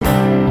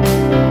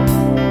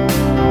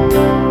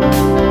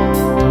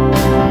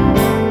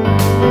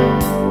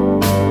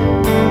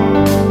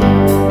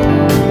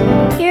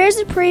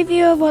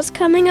what's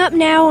coming up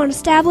now on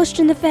Established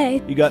in the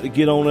Faith. You got to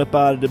get on up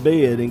out of the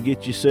bed and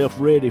get yourself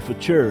ready for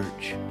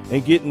church.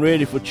 And getting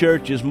ready for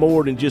church is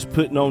more than just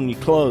putting on your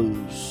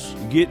clothes.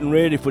 Getting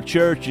ready for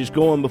church is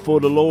going before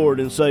the Lord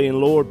and saying,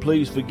 Lord,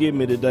 please forgive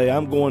me today.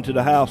 I'm going to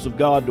the house of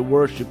God to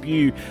worship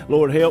you.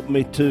 Lord, help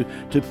me to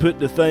put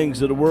the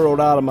things of the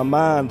world out of my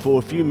mind for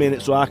a few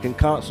minutes so I can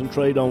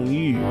concentrate on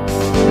you.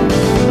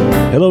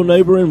 Hello,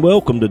 neighbor, and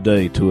welcome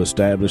today to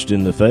Established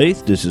in the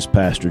Faith. This is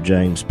Pastor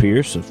James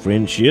Pierce of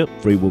Friendship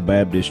Free Will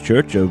Baptist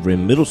Church over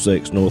in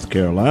Middlesex, North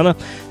Carolina,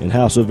 and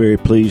how so very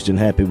pleased and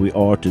happy we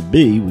are to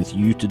be with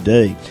you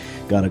today.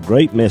 Got a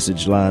great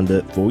message lined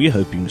up for you.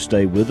 Hope you can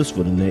stay with us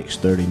for the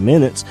next 30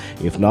 minutes.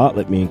 If not,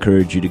 let me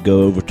encourage you to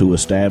go over to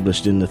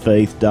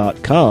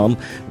establishedinthefaith.com.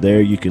 There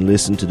you can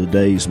listen to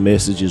today's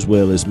message as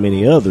well as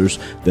many others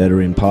that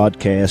are in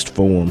podcast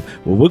form.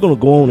 Well, we're going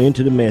to go on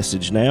into the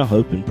message now.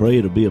 Hope and pray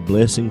it'll be a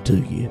blessing to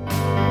you.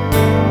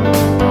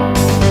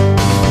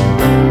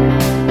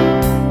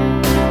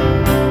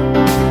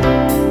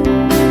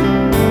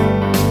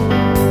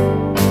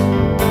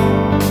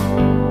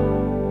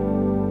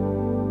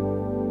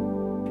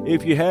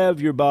 If you have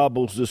your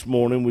Bibles this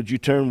morning, would you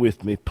turn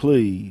with me,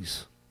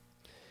 please,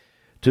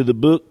 to the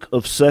book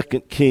of 2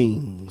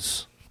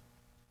 Kings.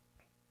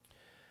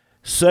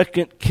 2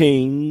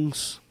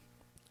 Kings,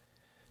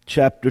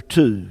 chapter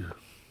 2.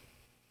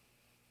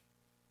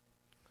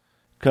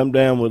 Come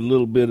down with a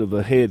little bit of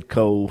a head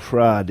cold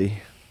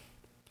Friday,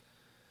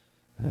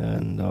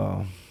 and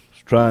was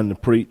trying to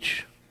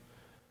preach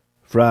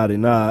Friday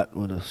night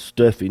with a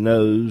stuffy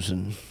nose,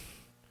 and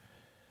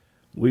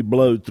we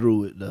blowed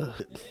through it, though.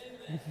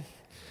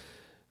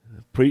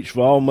 Preached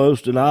for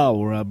almost an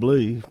hour, I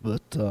believe,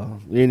 but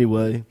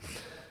anyway,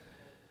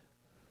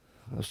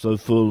 I was so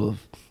full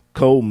of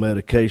cold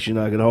medication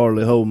I could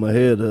hardly hold my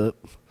head up,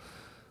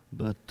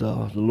 but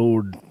the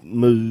Lord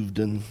moved,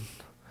 and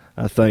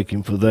I thank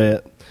Him for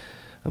that.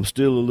 I'm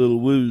still a little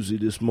woozy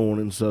this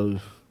morning, so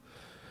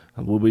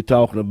we'll be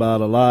talking about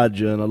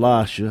Elijah and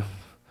Elisha,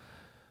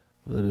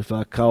 but if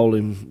I call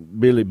him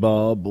Billy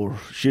Bob or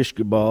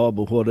Shishka Bob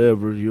or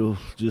whatever, you'll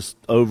just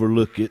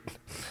overlook it.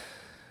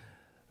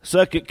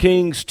 2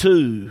 Kings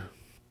 2,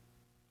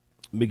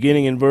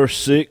 beginning in verse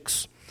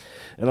 6,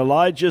 And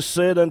Elijah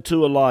said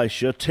unto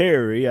Elisha,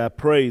 Tarry, I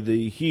pray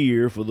thee,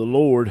 here, for the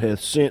Lord hath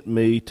sent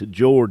me to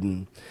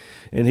Jordan.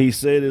 And he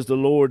said, As the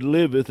Lord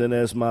liveth, and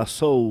as my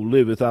soul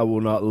liveth, I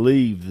will not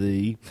leave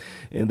thee.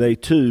 And they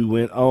two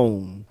went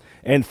on.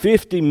 And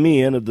 50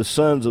 men of the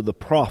sons of the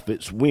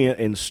prophets went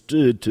and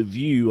stood to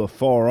view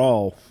afar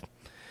off.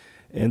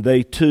 And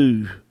they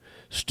two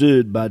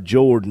stood by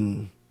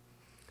Jordan.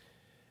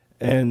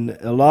 And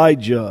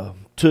Elijah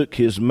took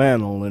his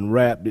mantle and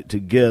wrapped it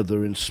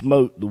together and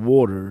smote the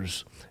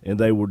waters, and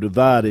they were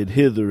divided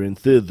hither and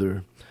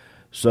thither,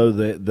 so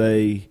that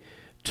they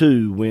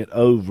too went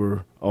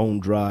over on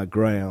dry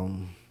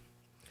ground.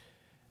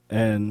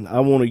 And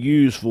I want to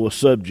use for a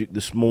subject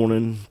this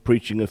morning,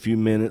 preaching a few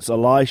minutes,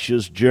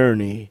 Elisha's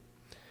journey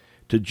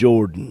to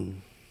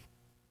Jordan.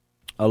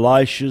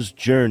 Elisha's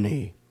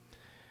journey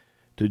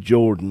to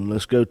Jordan.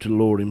 Let's go to the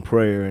Lord in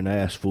prayer and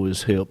ask for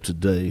His help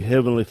today.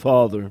 Heavenly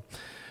Father,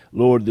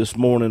 Lord, this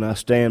morning I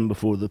stand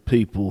before the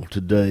people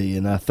today,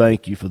 and I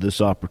thank you for this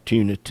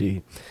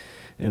opportunity,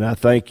 and I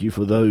thank you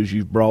for those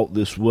you've brought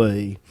this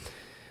way.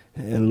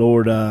 And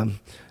Lord, I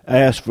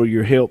ask for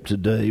your help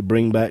today.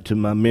 Bring back to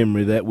my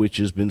memory that which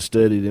has been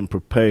studied and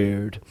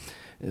prepared.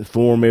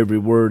 Form every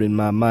word in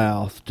my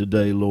mouth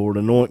today, Lord.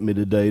 Anoint me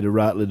today to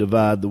rightly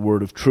divide the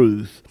word of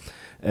truth,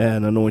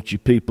 and anoint you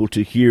people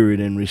to hear it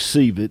and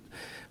receive it,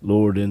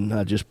 Lord. And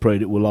I just pray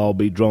that we'll all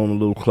be drawn a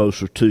little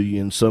closer to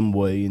you in some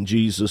way. In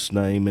Jesus'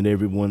 name, and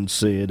everyone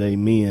said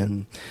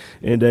amen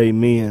and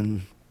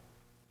amen.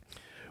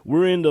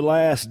 We're in the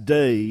last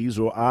days,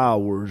 or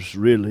hours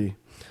really,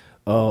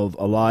 of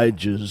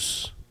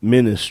Elijah's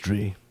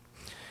ministry.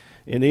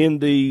 And in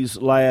these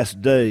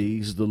last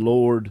days, the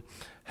Lord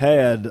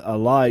had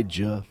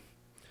Elijah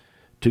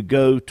to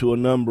go to a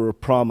number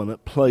of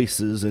prominent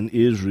places in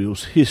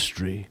Israel's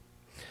history.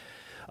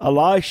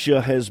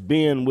 Elisha has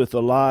been with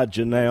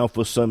Elijah now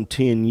for some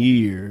 10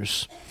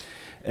 years,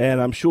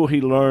 and I'm sure he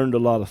learned a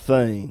lot of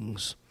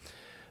things.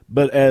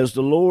 But as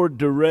the Lord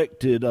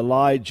directed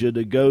Elijah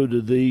to go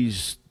to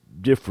these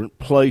different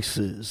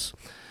places,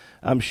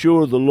 I'm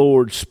sure the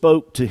Lord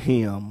spoke to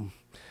him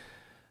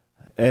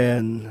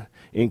and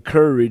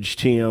encouraged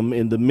him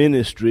in the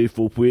ministry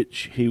for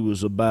which he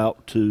was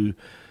about to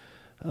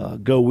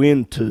go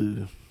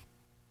into.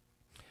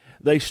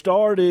 They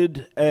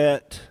started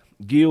at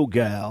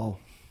Gilgal.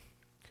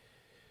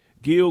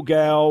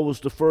 Gilgal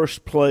was the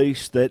first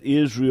place that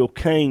Israel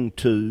came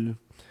to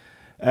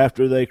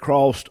after they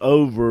crossed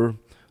over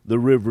the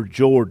river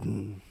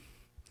Jordan.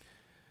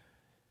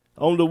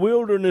 On the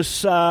wilderness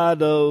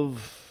side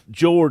of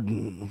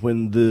Jordan,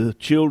 when the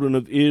children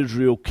of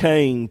Israel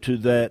came to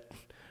that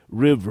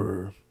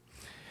river,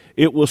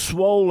 it was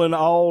swollen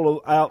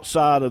all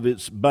outside of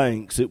its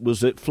banks. It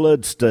was at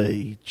flood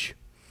stage.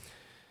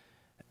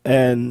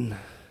 And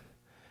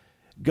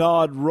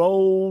God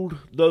rolled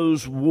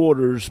those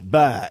waters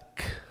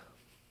back,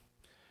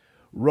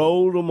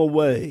 rolled them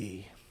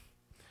away,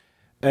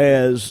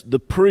 as the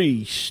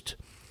priest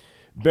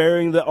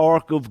bearing the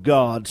ark of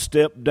God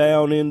stepped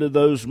down into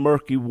those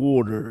murky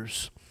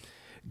waters.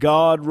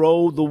 God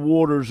rolled the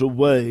waters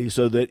away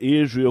so that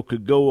Israel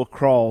could go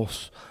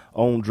across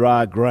on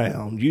dry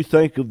ground. You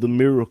think of the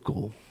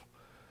miracle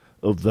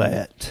of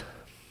that.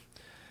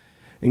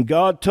 And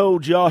God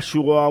told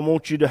Joshua, I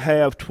want you to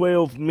have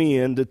 12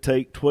 men to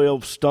take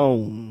 12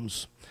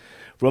 stones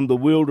from the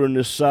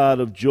wilderness side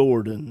of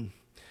Jordan.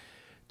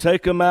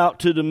 Take them out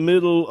to the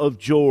middle of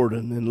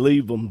Jordan and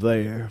leave them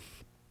there.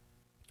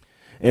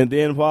 And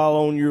then while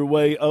on your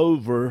way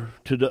over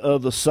to the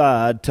other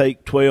side,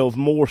 take 12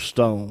 more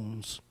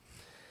stones.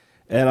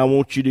 And I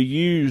want you to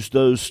use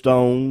those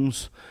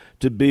stones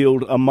to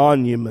build a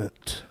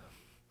monument.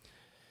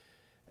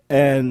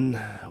 And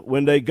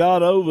when they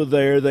got over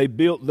there, they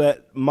built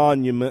that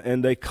monument,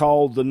 and they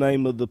called the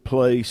name of the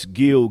place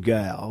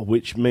Gilgal,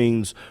 which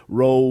means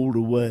rolled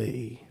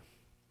away.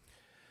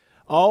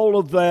 All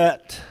of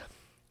that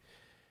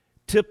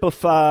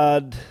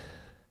typified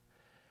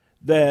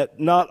that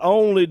not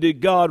only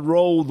did God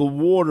roll the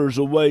waters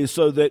away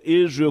so that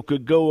Israel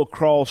could go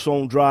across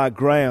on dry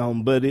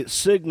ground, but it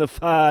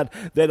signified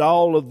that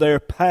all of their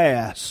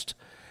past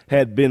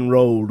had been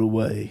rolled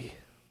away.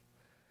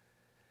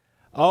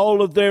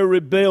 All of their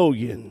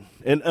rebellion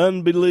and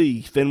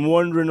unbelief and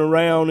wandering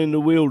around in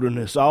the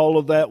wilderness, all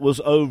of that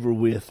was over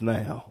with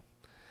now.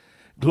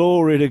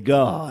 Glory to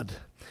God.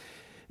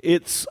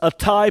 It's a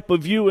type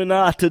of you and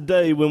I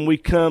today when we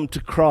come to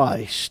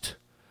Christ.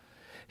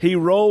 He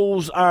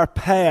rolls our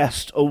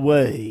past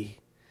away.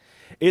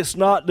 It's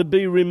not to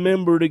be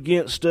remembered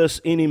against us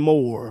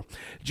anymore.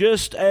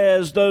 Just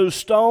as those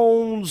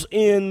stones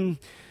in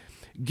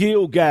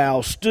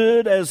Gilgal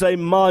stood as a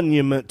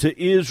monument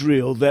to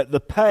Israel that the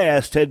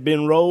past had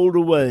been rolled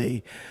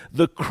away,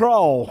 the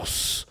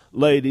cross,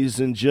 ladies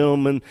and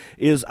gentlemen,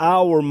 is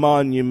our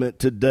monument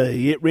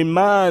today. It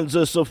reminds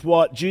us of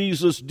what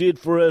Jesus did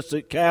for us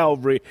at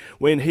Calvary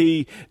when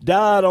he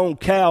died on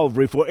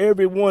Calvary. For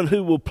everyone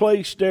who will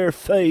place their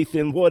faith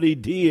in what he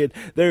did,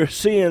 their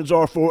sins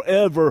are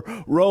forever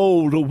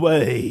rolled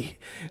away.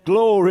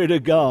 Glory to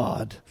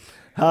God.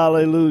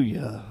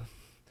 Hallelujah.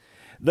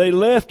 They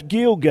left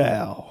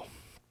Gilgal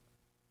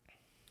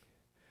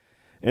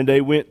and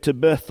they went to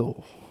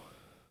Bethel.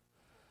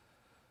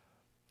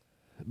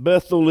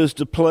 Bethel is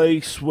the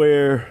place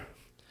where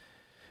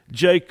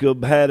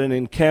Jacob had an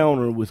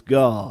encounter with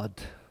God.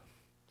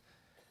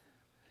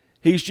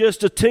 He's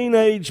just a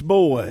teenage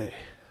boy.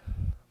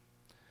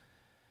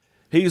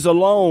 He's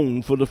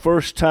alone for the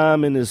first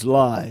time in his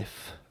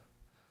life.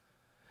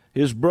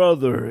 His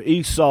brother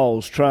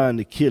Esau's trying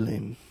to kill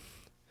him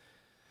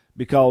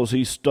because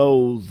he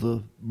stole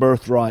the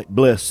birthright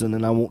blessing,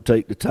 and I won't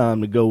take the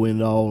time to go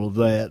into all of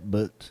that,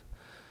 but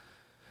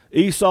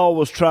Esau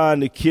was trying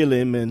to kill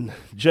him, and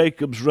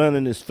Jacob's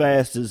running as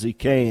fast as he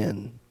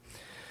can.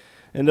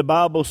 And the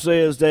Bible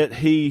says that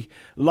he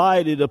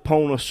lighted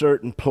upon a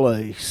certain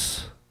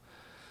place.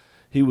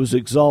 He was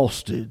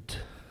exhausted,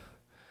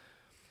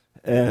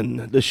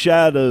 and the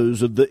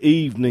shadows of the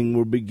evening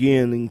were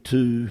beginning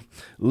to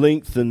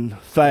lengthen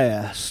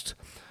fast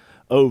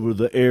over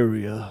the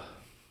area.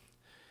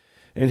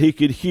 And he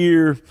could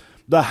hear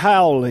the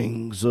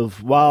howlings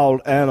of wild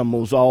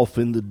animals off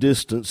in the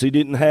distance. He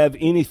didn't have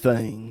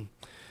anything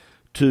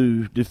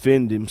to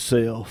defend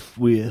himself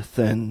with,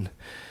 and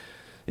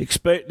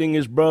expecting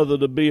his brother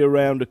to be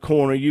around the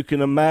corner, you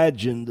can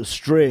imagine the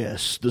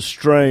stress, the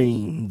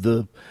strain,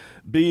 the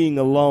being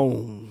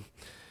alone.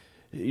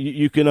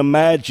 You can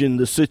imagine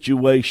the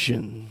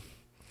situation.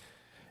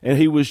 And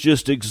he was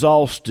just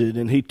exhausted,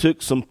 and he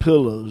took some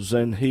pillows,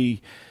 and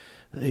he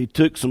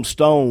took some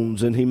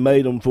stones, and he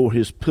made them for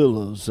his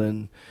pillows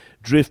and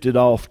drifted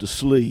off to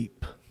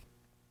sleep.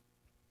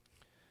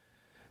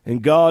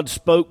 And God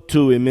spoke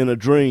to him in a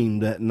dream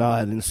that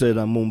night and said,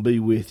 I'm going to be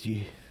with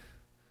you.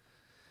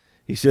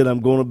 He said,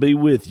 I'm going to be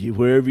with you.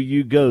 Wherever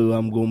you go,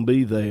 I'm going to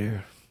be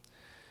there.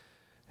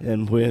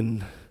 And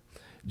when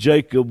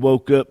Jacob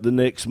woke up the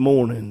next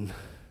morning,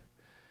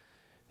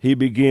 he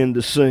began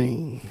to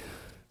sing,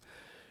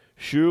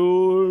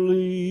 surely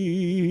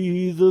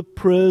the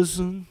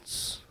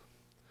presence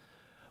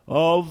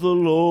of the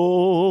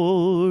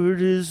Lord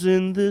is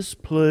in this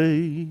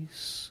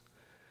place.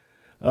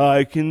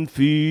 I can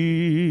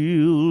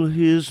feel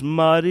his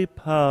mighty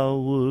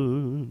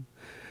power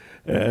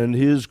and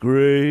his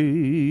grace.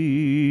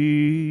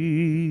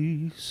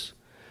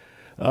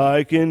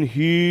 I can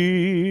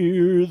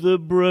hear the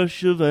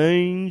brush of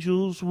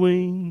angels'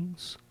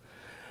 wings.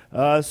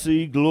 I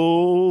see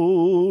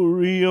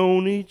glory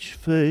on each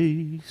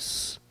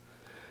face.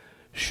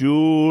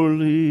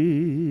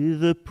 Surely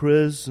the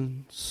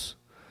presence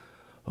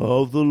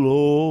of the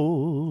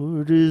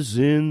Lord is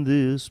in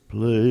this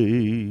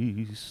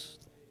place.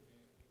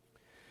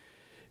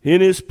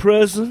 In his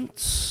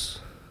presence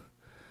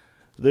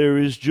there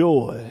is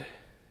joy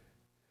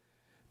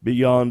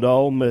beyond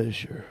all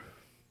measure.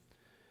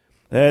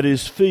 At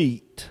his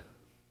feet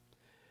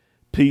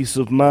peace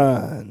of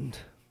mind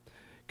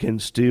can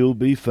still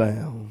be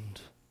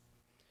found.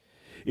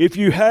 If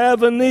you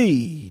have a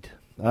need,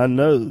 I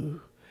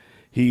know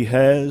He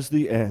has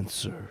the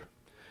answer.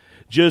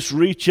 Just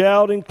reach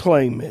out and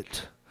claim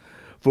it,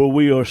 for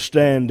we are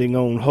standing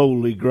on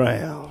holy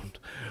ground.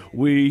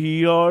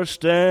 We are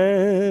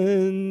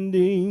standing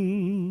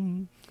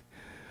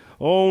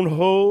on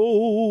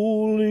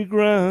holy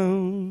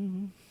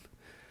ground,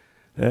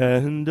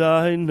 and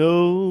I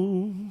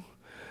know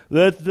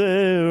that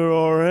there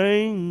are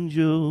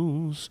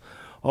angels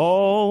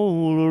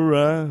all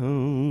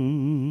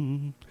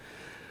around.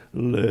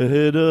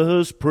 Let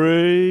us praise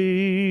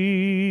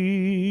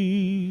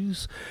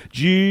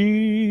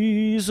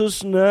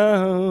Jesus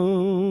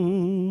now.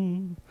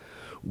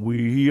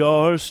 We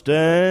are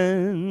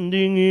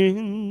standing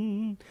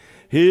in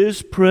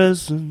His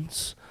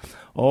presence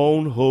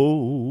on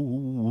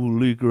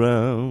holy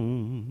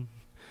ground.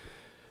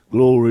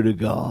 Glory to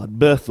God.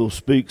 Bethel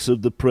speaks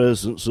of the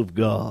presence of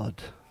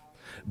God.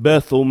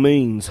 Bethel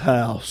means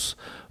house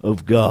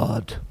of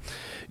God.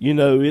 You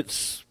know,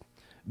 it's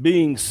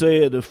being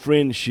said of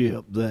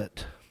friendship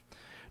that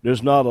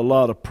there's not a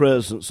lot of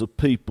presence of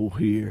people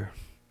here,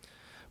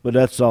 but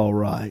that's all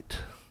right,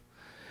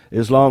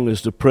 as long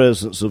as the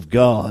presence of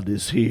God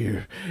is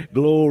here.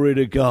 Glory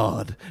to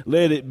God.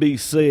 Let it be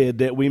said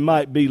that we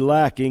might be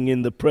lacking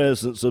in the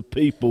presence of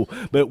people,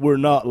 but we're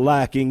not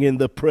lacking in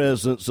the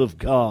presence of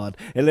God.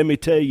 And let me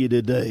tell you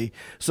today,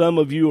 some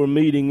of you are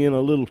meeting in a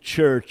little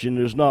church and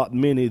there's not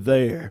many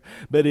there,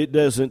 but it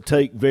doesn't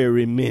take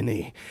very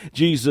many.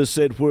 Jesus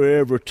said,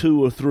 wherever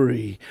two or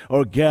three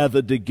are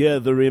gathered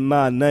together in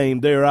my name,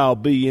 there I'll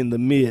be in the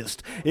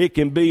midst. It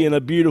can be in a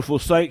beautiful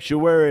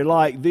sanctuary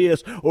like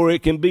this, or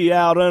it can be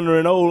out under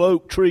an old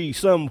oak tree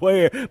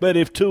somewhere, but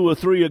if two or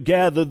three are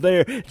gathered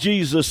there,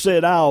 Jesus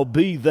said, I'll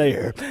be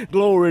there.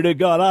 Glory to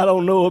God. I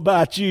don't know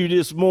about you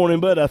this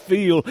morning, but I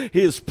feel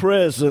His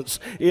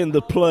presence in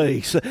the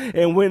place.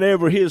 And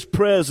whenever His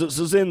presence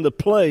is in the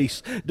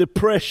place,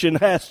 depression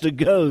has to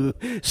go,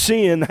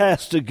 sin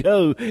has to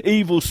go,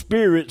 evil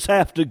spirits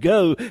have to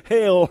go,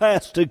 hell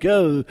has to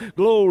go.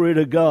 Glory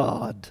to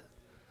God.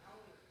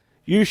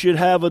 You should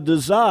have a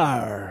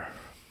desire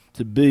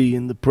to be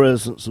in the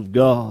presence of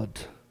God.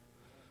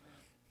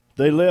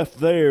 They left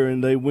there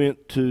and they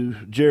went to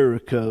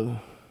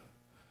Jericho.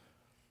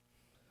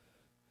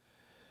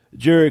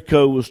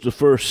 Jericho was the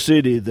first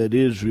city that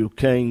Israel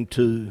came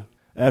to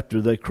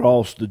after they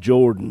crossed the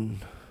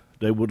Jordan.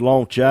 They would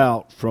launch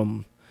out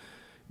from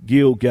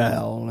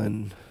Gilgal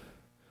and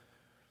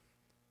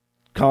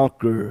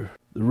conquer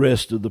the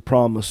rest of the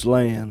promised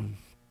land.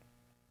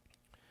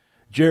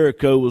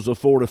 Jericho was a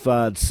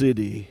fortified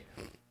city,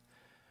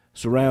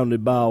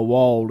 surrounded by a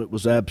wall that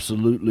was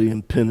absolutely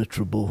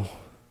impenetrable.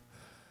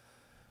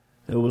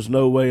 There was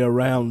no way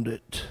around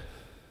it.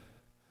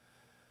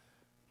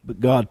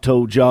 But God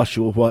told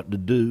Joshua what to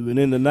do. And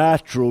in the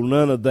natural,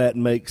 none of that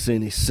makes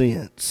any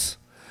sense.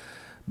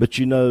 But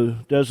you know,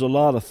 there's a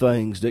lot of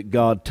things that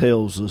God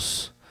tells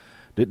us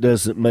that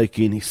doesn't make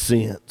any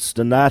sense.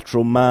 The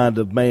natural mind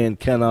of man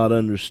cannot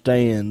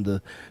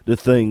understand the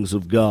things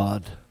of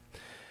God.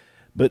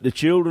 But the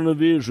children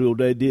of Israel,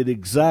 they did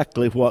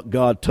exactly what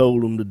God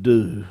told them to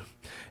do.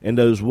 And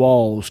those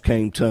walls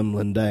came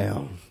tumbling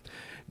down.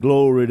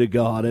 Glory to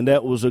God. And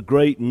that was a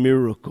great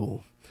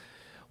miracle.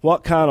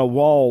 What kind of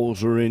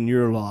walls are in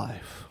your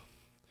life?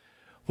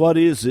 What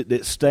is it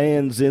that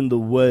stands in the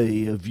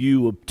way of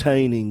you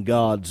obtaining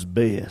God's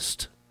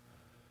best?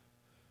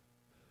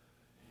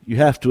 You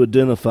have to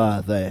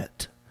identify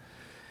that.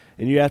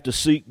 And you have to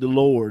seek the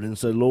Lord and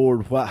say,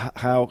 Lord,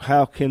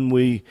 how can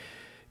we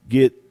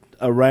get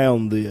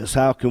around this?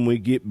 How can we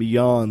get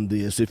beyond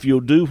this? If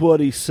you'll do what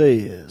He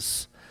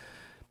says,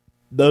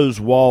 those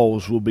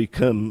walls will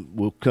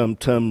come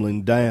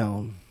tumbling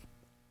down.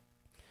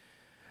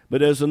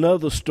 But there's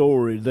another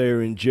story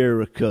there in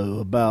Jericho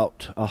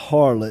about a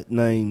harlot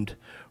named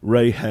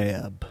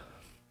Rahab.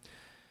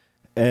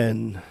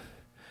 And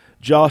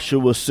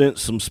Joshua sent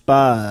some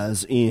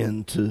spies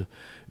in to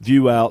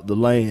view out the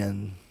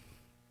land.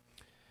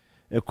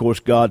 Of course,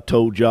 God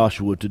told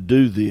Joshua to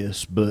do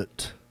this,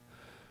 but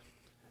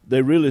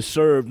they really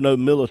served no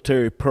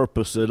military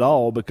purpose at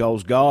all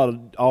because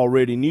God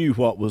already knew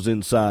what was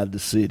inside the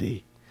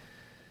city.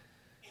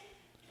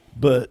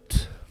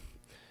 But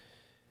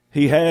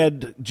He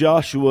had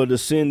Joshua to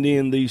send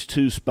in these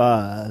two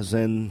spies,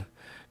 and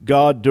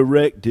God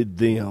directed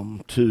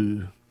them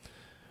to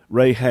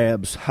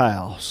Rahab's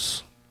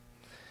house.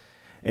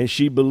 And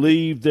she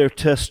believed their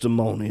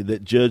testimony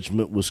that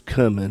judgment was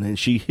coming, and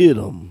she hid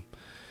them.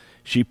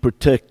 She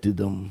protected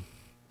them.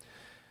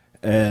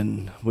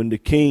 And when the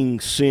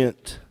king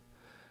sent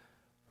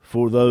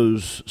for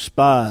those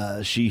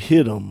spies, she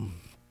hid them.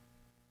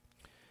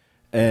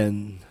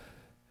 And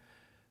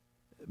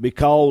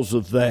because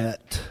of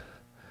that,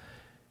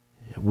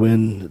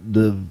 when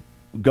the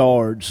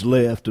guards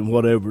left and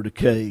whatever the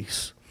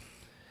case,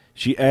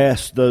 she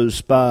asked those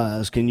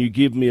spies, can you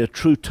give me a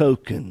true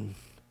token?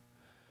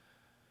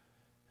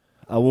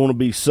 I want to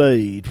be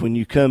saved when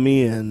you come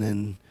in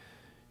and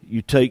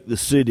you take the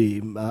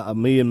city.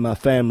 Me and my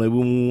family, we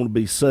want to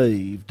be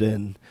saved.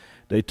 And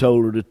they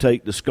told her to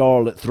take the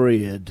scarlet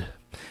thread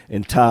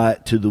and tie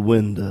it to the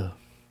window.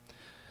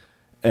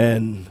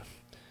 And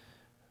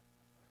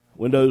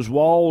when those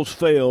walls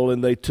fell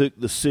and they took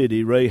the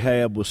city,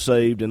 Rahab was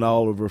saved and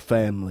all of her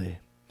family.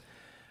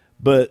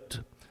 But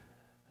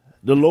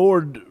the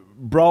Lord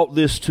brought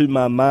this to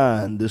my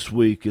mind this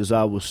week as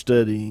I was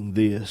studying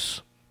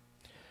this.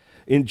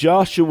 In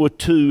Joshua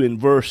 2 in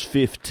verse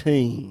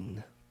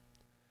 15,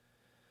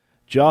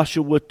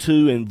 Joshua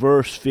 2 in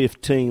verse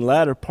 15,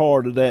 latter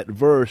part of that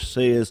verse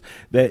says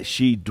that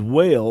she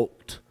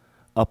dwelt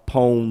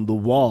upon the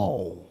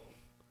wall.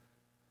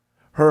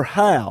 Her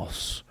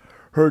house,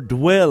 her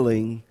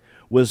dwelling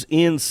was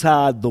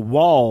inside the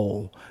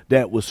wall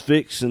that was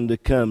fixing to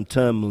come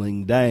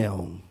tumbling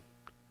down.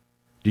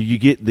 Do you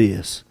get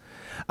this?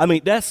 I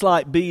mean, that's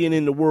like being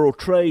in the World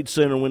Trade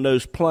Center when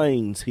those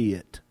planes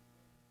hit.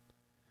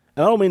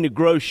 And I don't mean to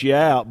gross you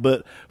out,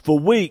 but for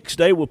weeks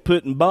they were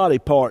putting body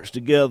parts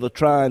together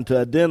trying to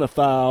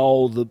identify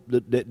all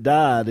that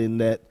died in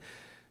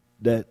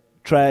that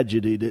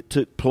tragedy that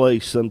took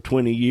place some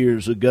 20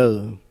 years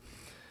ago.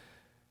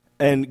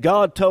 And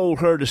God told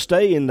her to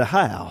stay in the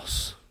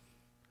house.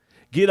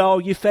 Get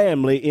all your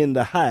family in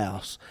the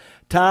house.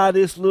 Tie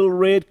this little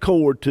red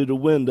cord to the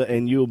window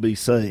and you'll be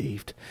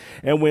saved.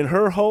 And when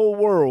her whole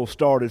world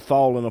started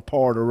falling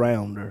apart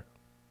around her,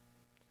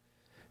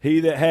 he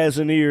that has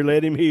an ear,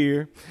 let him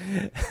hear.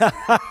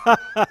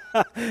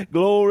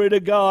 Glory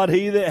to God.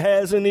 He that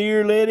has an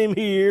ear, let him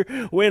hear.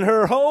 When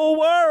her whole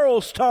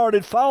world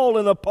started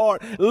falling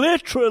apart,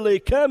 literally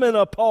coming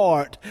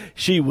apart,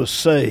 she was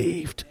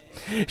saved.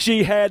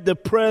 She had the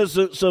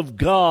presence of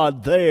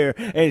God there,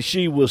 and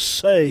she was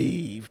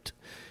saved.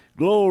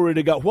 Glory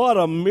to God. What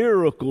a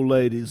miracle,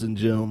 ladies and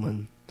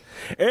gentlemen.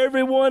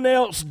 Everyone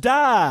else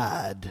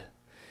died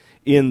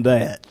in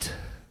that,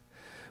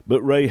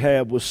 but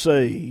Rahab was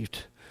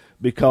saved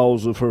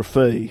because of her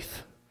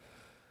faith.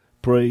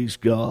 Praise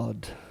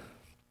God.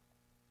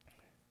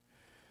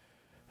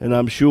 And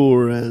I'm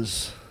sure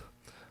as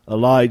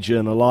Elijah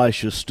and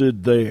Elisha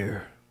stood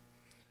there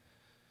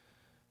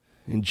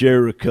in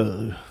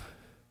Jericho,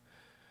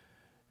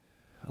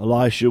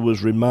 Elisha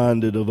was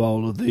reminded of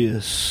all of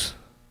this.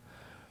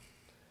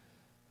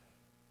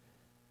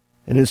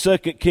 And in 2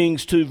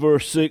 Kings 2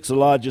 verse 6,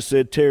 Elijah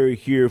said, "Tarry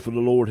here, for the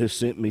Lord has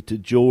sent me to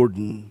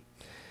Jordan."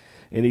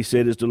 And he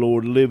said, "As the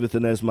Lord liveth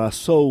and as my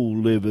soul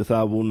liveth,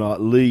 I will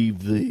not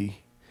leave thee."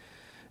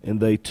 And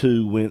they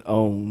too went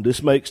on.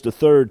 This makes the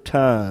third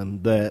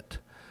time that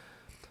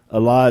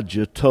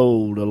Elijah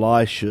told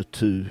Elisha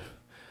to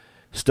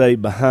stay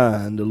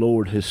behind. The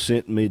Lord has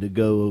sent me to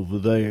go over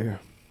there.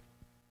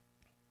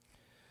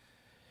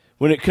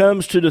 When it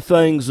comes to the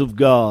things of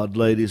God,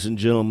 ladies and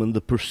gentlemen,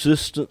 the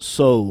persistent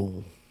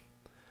soul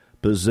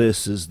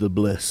possesses the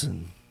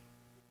blessing.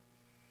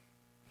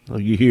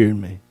 Are you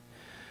hearing me?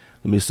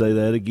 Let me say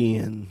that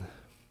again.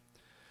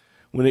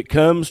 When it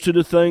comes to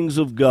the things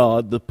of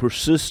God, the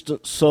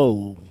persistent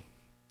soul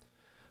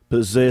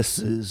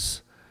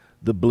possesses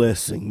the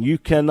blessing. You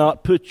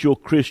cannot put your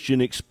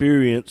Christian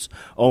experience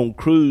on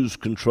cruise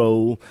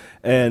control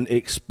and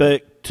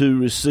expect to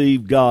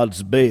receive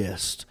God's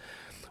best.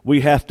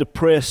 We have to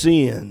press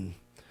in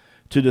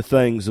to the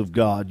things of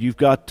God. You've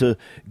got to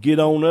get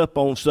on up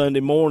on Sunday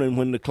morning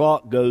when the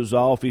clock goes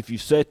off. If you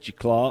set your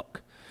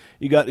clock,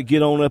 you got to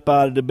get on up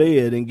out of the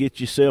bed and get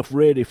yourself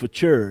ready for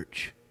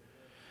church.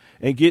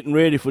 And getting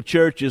ready for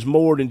church is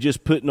more than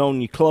just putting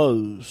on your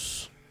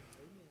clothes.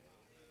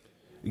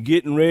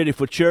 Getting ready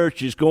for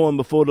church is going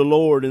before the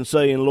Lord and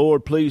saying,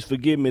 "Lord, please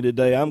forgive me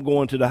today. I'm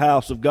going to the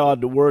house of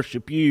God to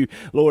worship you.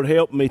 Lord,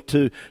 help me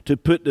to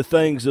put the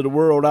things of the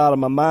world out of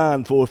my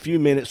mind for a few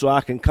minutes so I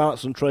can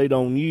concentrate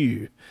on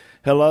you."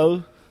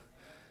 Hello?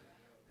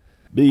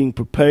 Being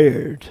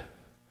prepared.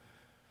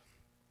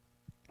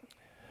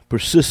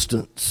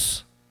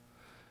 Persistence.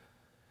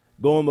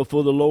 Going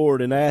before the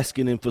Lord and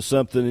asking Him for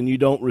something and you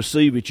don't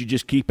receive it, you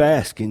just keep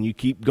asking. You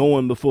keep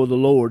going before the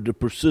Lord. The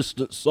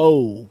persistent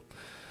soul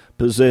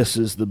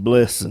possesses the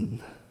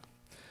blessing.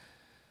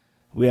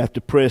 We have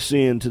to press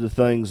into the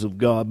things of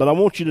God. But I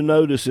want you to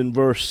notice in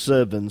verse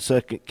 7,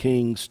 2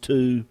 Kings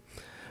 2,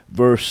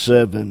 verse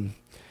 7,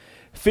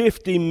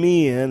 50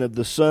 men of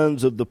the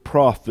sons of the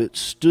prophets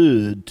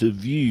stood to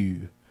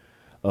view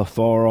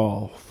afar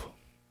off.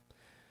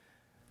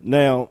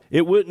 Now,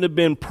 it wouldn't have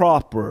been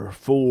proper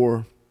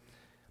for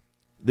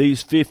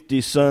these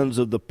 50 sons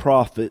of the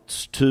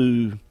prophets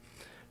to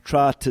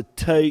try to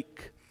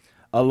take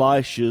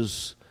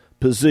Elisha's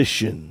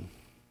position.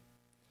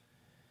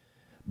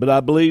 But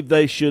I believe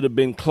they should have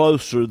been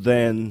closer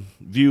than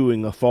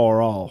viewing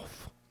afar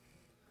off.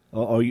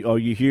 Are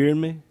you hearing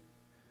me?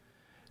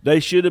 They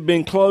should have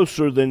been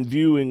closer than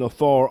viewing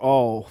afar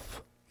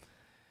off.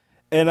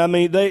 And I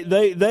mean,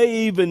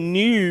 they even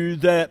knew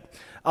that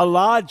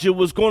Elijah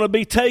was going to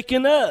be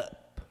taken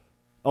up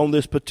on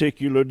this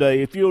particular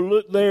day. If you'll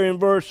look there in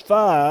verse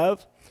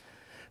 5,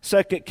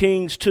 2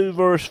 Kings 2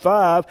 verse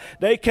 5,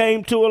 they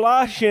came to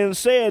Elisha and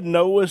said,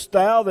 knowest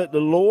thou that the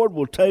Lord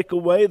will take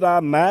away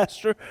thy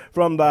master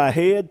from thy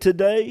head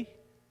today?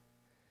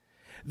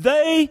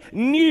 They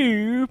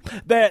knew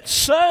that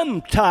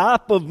some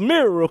type of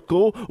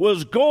miracle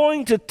was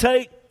going to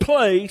take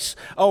place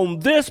on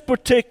this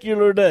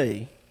particular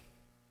day.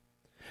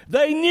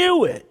 They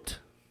knew it.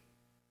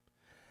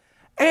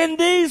 And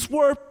these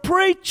were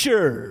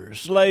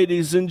preachers,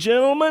 ladies and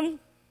gentlemen.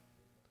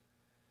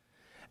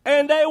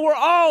 And they were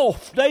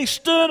off. They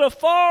stood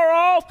afar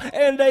off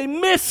and they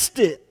missed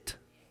it.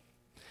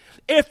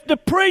 If the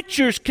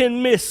preachers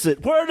can miss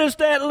it, where does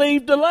that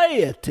leave the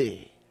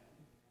laity?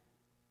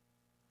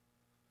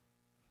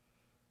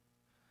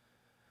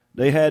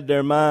 They had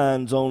their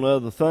minds on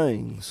other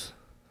things.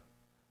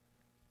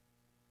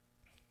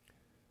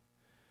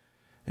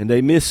 And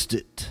they missed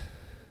it.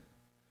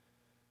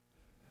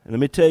 And let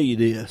me tell you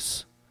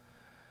this.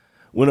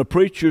 When a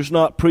preacher's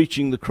not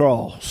preaching the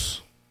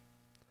cross,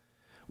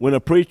 when a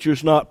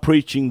preacher's not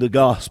preaching the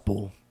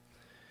gospel,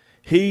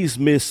 he's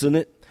missing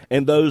it,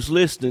 and those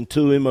listening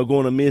to him are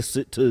going to miss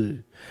it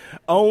too.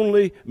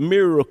 Only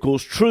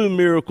miracles, true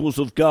miracles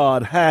of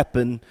God,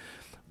 happen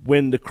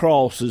when the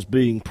cross is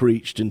being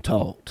preached and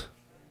taught.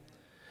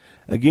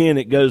 Again,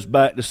 it goes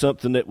back to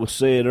something that was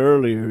said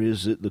earlier.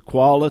 Is it the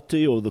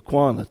quality or the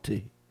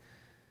quantity?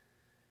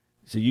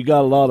 So you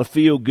got a lot of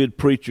feel-good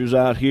preachers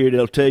out here.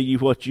 They'll tell you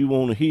what you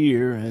want to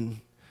hear,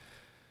 and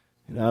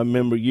I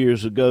remember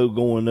years ago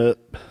going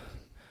up,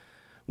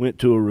 went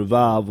to a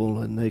revival,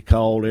 and they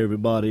called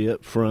everybody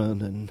up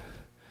front, and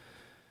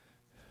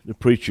the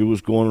preacher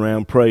was going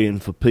around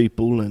praying for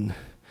people, and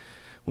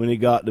when he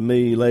got to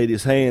me, he laid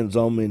his hands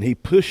on me, and he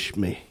pushed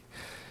me,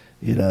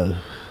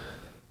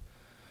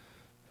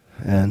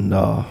 And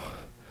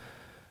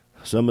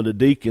some of the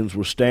deacons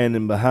were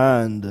standing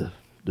behind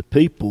the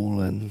people,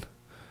 and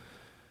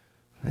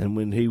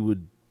when he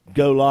would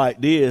go like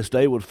this,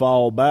 they would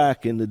fall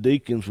back, and the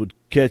deacons would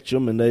catch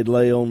them, and they'd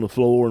lay on the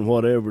floor and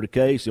whatever the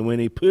case. And when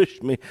he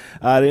pushed me,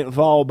 I didn't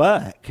fall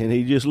back, and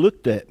he just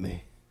looked at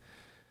me.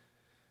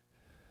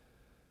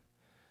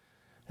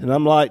 And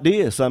I'm like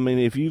this. I mean,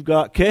 if you've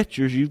got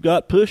catchers, you've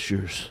got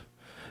pushers.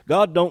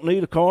 God don't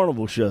need a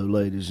carnival show,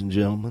 ladies and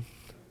gentlemen.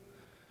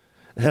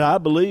 And I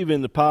believe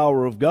in the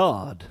power of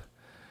God.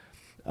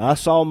 I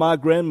saw my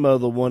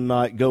grandmother one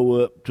night go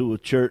up to a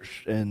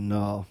church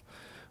and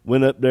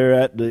went up there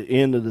at the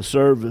end of the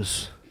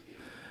service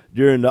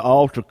during the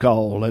altar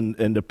call,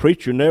 and the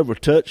preacher never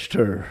touched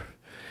her.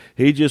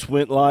 He just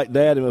went like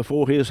that, and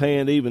before his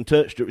hand even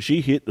touched her,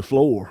 she hit the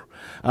floor.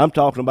 I'm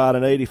talking about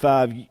an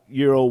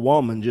 85-year-old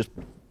woman,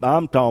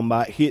 I'm talking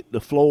about hit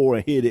the floor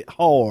and hit it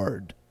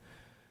hard.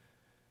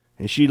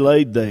 And she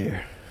laid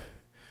there,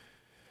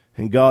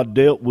 and God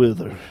dealt with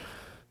her.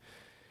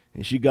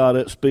 And she got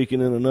up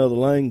speaking in another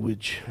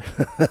language.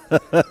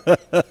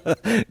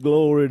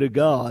 Glory to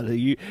God.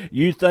 You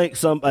think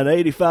an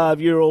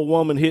 85-year-old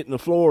woman hitting the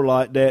floor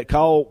like that,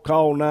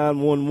 call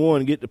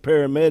 911, get the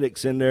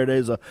paramedics in there,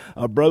 there's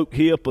a broke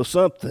hip or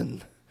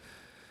something.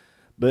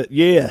 But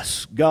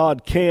yes,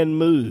 God can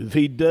move.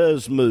 He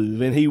does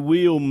move, and He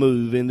will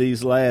move in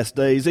these last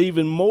days,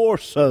 even more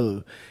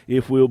so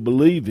if we'll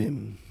believe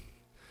Him.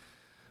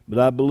 But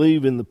I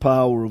believe in the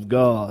power of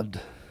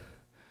God.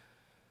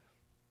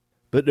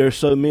 But there's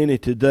so many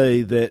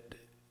today that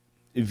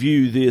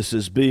view this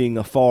as being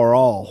afar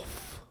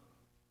off.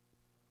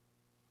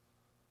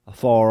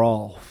 Afar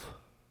off.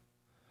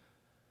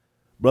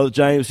 Brother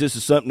James, this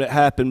is something that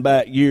happened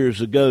back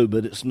years ago,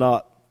 but it's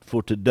not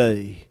for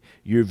today.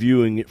 You're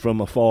viewing it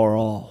from afar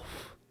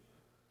off.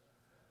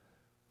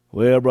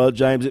 Well, Brother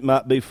James, it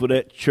might be for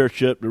that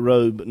church up the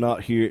road, but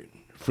not here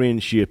at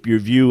Friendship. You're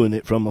viewing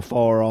it from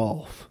afar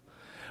off.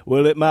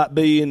 Well, it might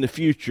be in the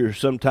future,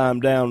 sometime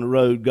down the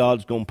road,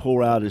 God's going to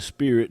pour out His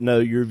Spirit. No,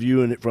 you're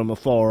viewing it from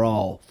afar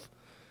off.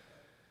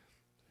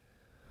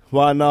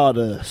 Why not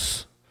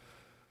us?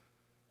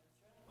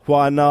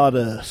 Why not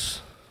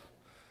us?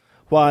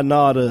 Why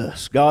not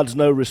us? God's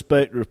no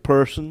respecter of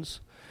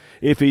persons.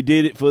 If He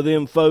did it for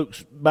them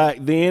folks back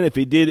then, if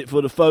He did it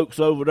for the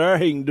folks over there,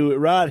 He can do it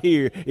right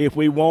here if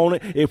we want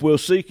it, if we'll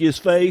seek His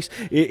face,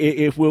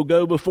 if we'll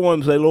go before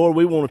Him and say, Lord,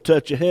 we want to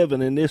touch a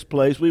heaven in this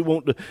place. We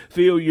want to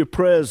feel Your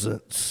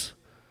presence.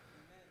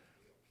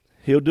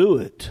 He'll do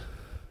it.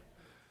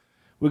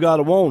 We got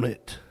to want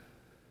it.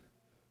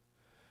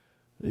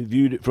 They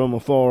viewed it from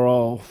afar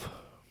off.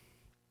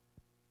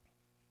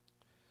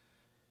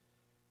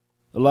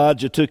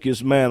 Elijah took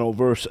his mantle,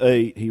 verse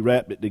 8, he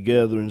wrapped it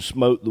together and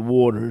smote the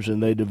waters,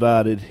 and they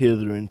divided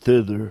hither and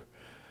thither,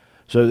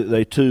 so that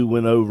they too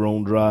went over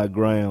on dry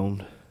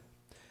ground.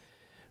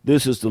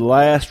 This is the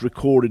last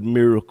recorded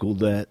miracle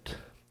that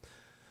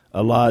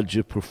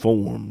Elijah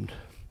performed.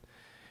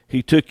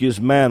 He took his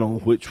mantle,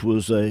 which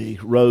was a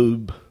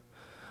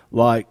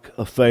robe-like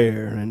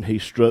affair, and he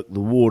struck the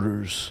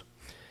waters,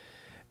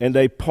 and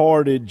they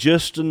parted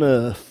just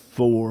enough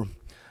for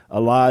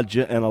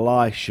Elijah and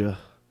Elisha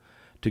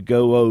to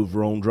go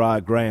over on dry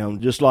ground,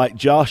 just like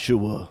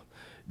Joshua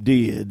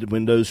did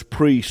when those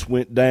priests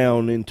went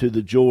down into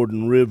the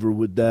Jordan River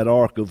with that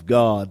ark of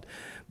God.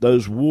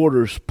 Those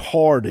waters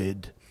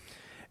parted,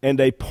 and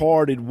they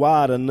parted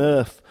wide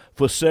enough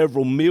for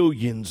several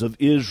millions of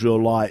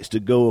Israelites to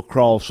go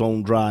across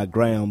on dry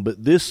ground.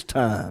 But this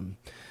time,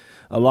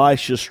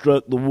 Elisha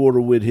struck the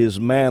water with his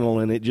mantle,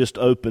 and it just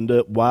opened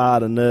up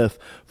wide enough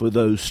for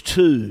those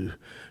two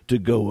to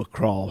go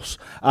across.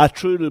 I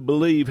truly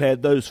believe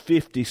had those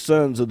 50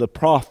 sons of the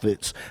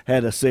prophets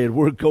had said,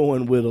 we're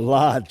going with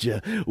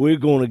Elijah, we're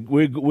going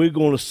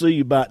to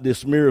see about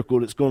this miracle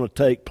that's going to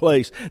take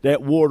place,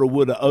 that water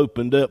would have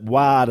opened up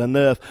wide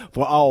enough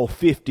for all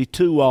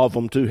 52 of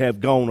them to have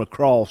gone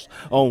across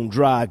on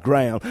dry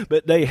ground.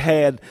 But they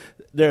had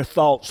their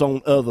thoughts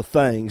on other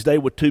things. They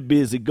were too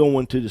busy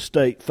going to the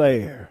state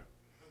fair.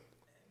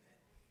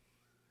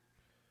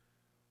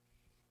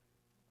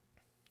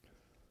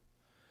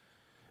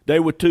 They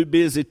were too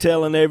busy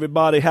telling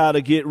everybody how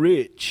to get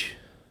rich.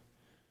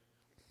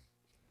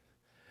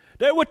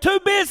 They were too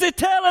busy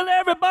telling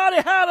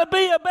everybody how to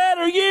be a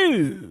better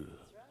you.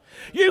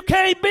 You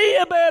can't be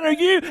a better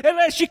you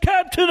unless you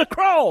come to the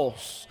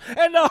cross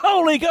and the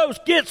Holy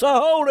Ghost gets a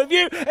hold of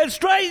you and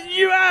straightens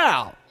you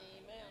out.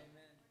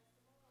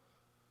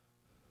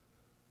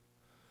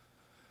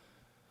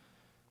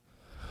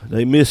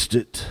 They missed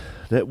it.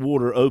 That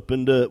water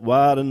opened up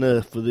wide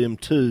enough for them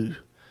two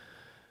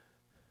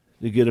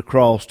to get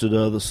across to the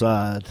other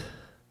side.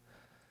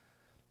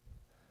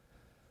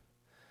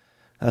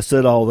 I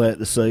said all that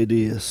to say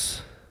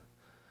this.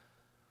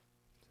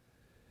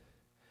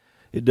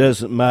 It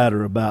doesn't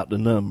matter about the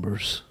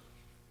numbers.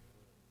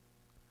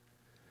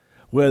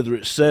 Whether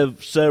it's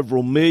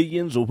several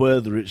millions or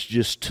whether it's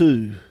just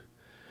 2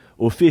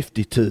 or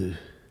 52.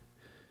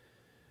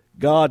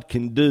 God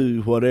can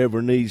do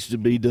whatever needs to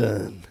be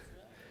done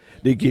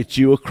to get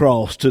you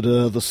across to the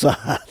other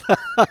side.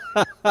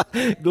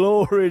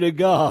 Glory to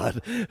God.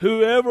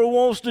 Whoever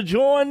wants to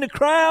join the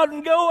crowd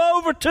and go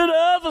over to the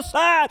other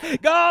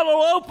side, God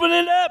will open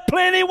it up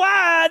plenty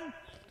wide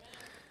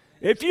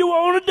if you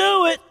want to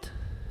do it.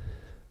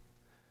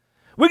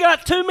 We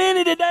got too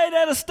many today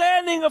that are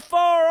standing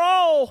afar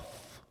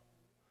off.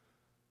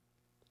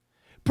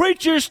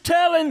 Preachers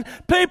telling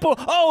people,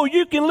 oh,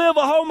 you can live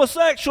a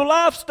homosexual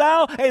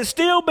lifestyle and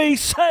still be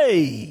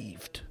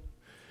saved.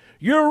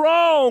 You're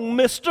wrong,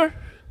 mister.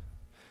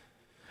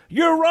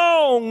 You're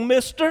wrong,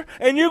 mister.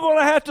 And you're going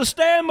to have to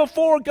stand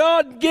before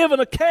God and give an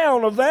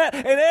account of that.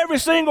 And every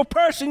single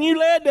person you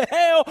led to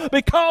hell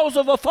because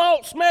of a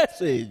false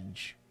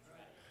message.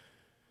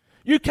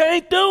 You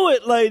can't do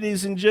it,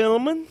 ladies and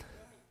gentlemen.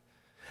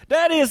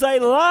 That is a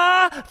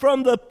lie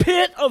from the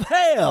pit of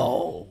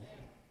hell.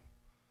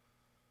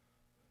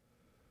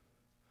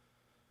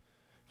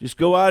 Just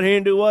go out here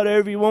and do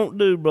whatever you want to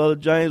do, Brother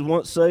James.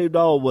 Once saved,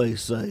 always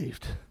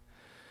saved.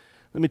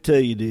 Let me tell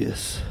you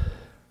this.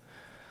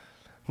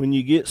 When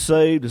you get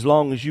saved, as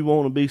long as you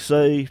want to be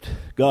saved,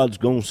 God's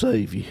going to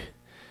save you.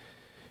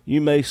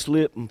 You may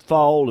slip and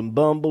fall and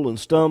bumble and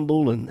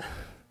stumble, but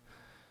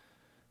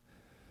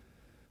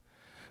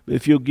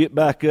if you'll get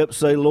back up and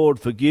say, Lord,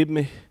 forgive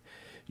me,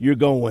 you're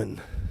going.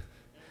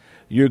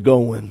 You're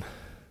going.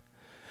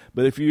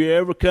 But if you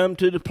ever come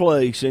to the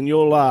place in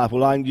your life,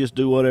 well, I can just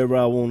do whatever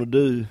I want to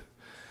do,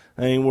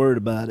 I ain't worried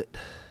about it.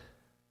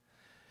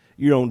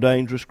 You're on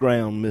dangerous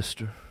ground,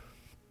 mister.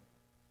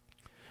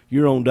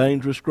 You're on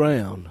dangerous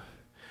ground.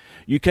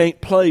 You can't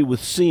play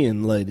with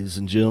sin, ladies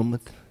and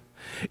gentlemen.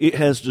 It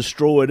has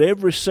destroyed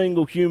every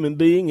single human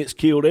being. It's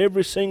killed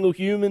every single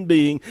human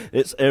being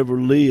that's ever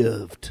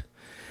lived.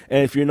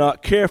 And if you're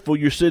not careful,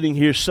 you're sitting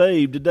here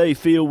saved today,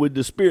 filled with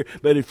the Spirit.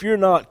 But if you're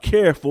not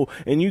careful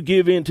and you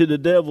give in to the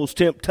devil's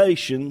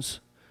temptations,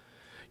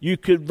 you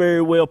could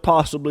very well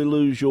possibly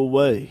lose your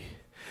way.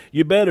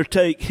 You better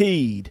take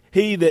heed.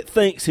 He that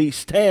thinks he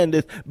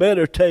standeth,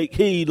 better take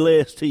heed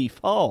lest he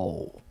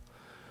fall.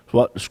 That's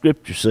what the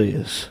Scripture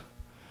says.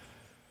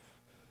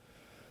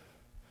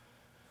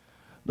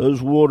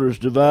 Those waters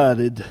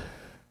divided.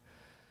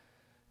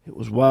 It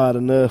was wide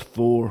enough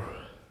for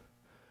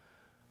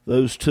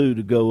those two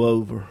to go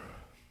over.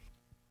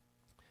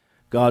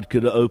 God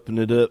could have opened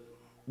it up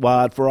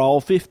wide for all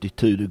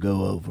 52 to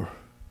go over.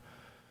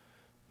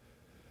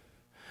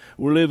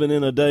 We're living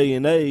in a day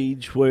and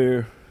age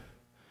where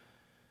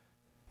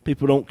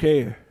people don't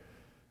care.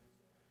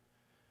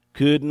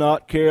 Could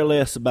not care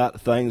less about the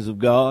things of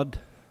God.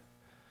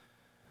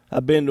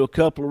 I've been to a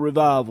couple of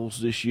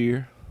revivals this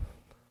year.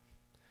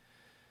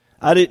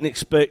 I didn't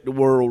expect the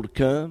world to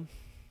come.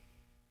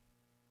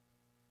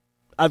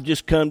 I've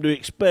just come to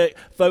expect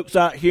folks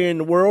out here in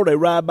the world, they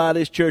ride by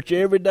this church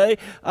every day.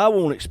 I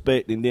wasn't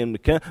expecting them to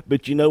come.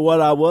 But you know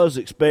what? I was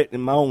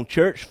expecting my own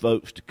church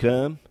folks to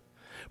come.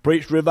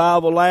 Preached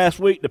revival last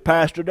week. The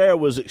pastor there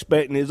was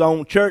expecting his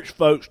own church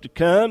folks to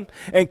come.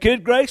 And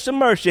good grace and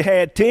mercy,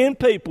 had 10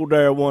 people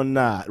there one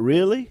night.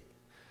 Really?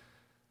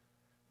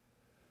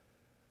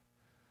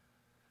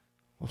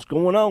 What's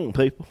going on,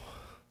 people?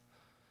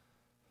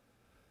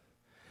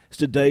 It's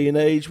the day and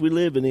age we're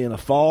living in,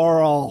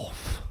 afar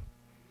off.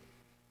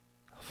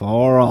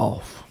 Far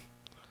off.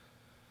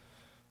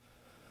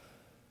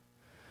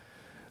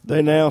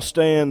 They now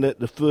stand at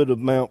the foot of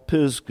Mount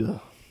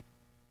Pisgah.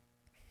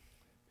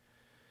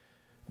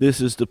 This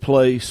is the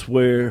place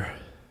where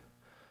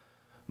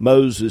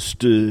Moses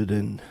stood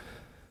and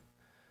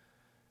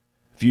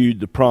viewed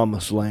the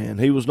promised land.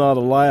 He was not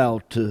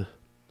allowed to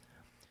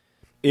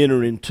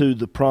enter into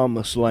the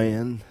promised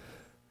land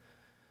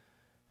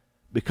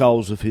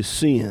because of his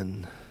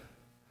sin.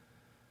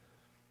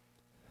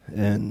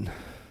 And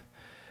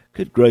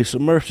good grace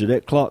of mercy,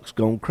 that clock's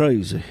gone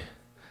crazy.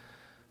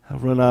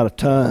 I've run out of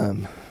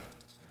time.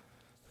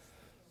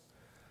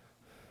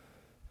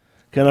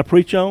 Can I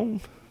preach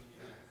on?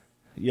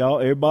 Y'all,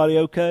 everybody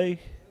okay?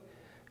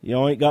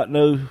 Y'all ain't got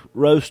no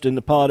roast in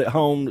the pot at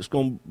home that's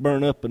going to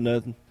burn up or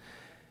nothing.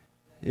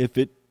 If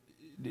it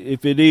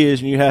is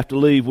and you have to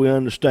leave, we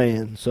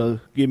understand. So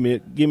give me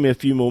a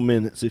few more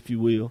minutes, if you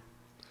will.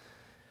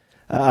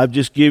 I've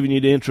just given you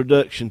the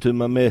introduction to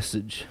my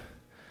message.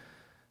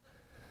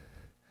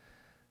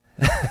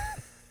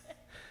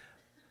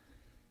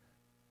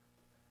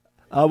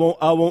 I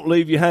won't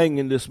leave you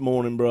hanging this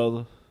morning,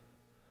 brother.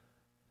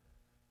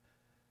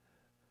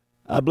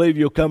 I believe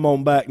you'll come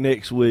on back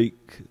next week.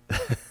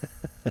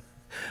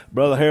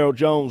 Brother Harold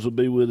Jones will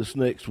be with us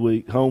next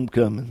week,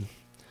 homecoming.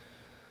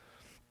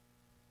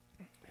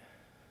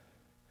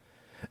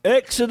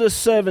 Exodus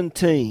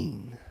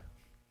 17.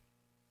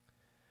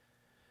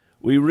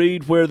 We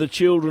read where the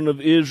children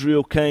of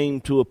Israel came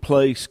to a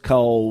place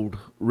called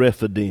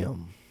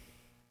Rephidim.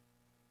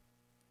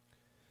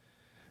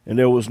 And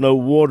there was no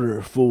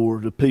water for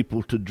the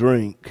people to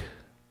drink.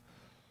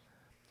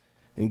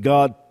 And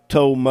God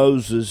told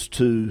Moses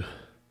to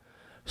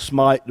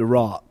smite the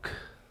rock.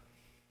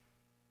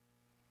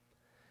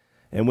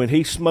 And when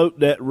he smote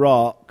that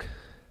rock,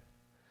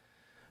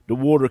 the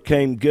water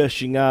came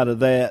gushing out of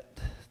that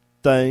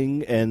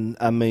thing. And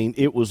I mean,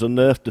 it was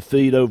enough to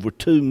feed over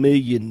 2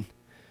 million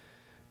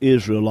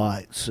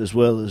Israelites, as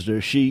well as their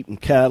sheep and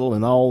cattle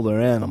and all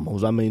their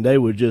animals. I mean, they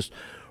were just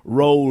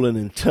rolling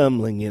and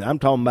tumbling in. I'm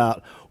talking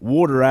about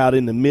water out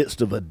in the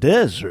midst of a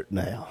desert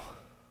now.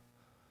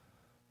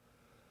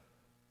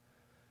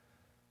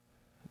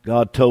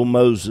 God told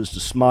Moses to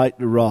smite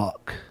the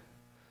rock,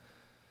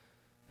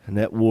 and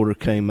that water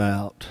came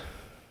out.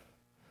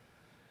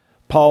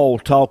 Paul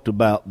talked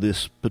about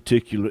this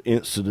particular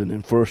incident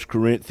in 1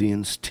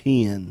 Corinthians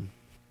 10.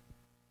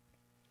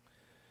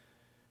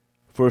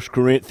 1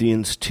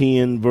 Corinthians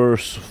 10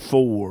 verse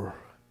 4.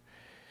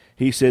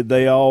 He said,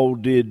 they all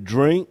did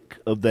drink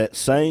of that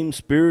same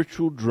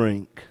spiritual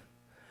drink,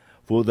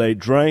 for they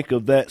drank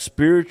of that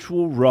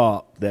spiritual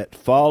rock that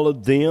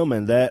followed them,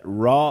 and that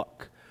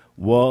rock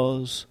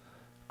was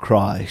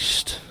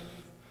Christ.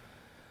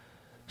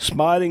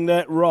 Smiting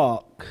that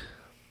rock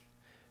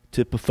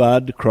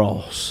typified the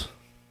cross,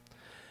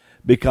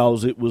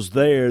 because it was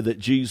there that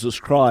Jesus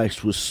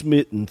Christ was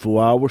smitten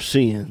for our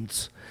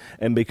sins,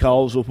 and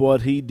because of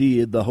what he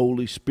did, the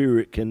Holy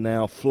Spirit can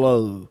now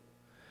flow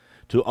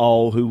to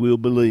all who will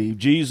believe.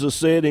 Jesus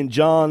said in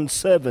John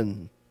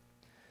 7,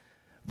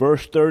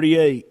 verse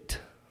 38,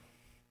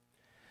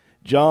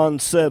 John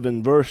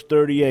 7, verse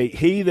 38,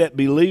 he that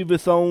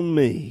believeth on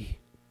me,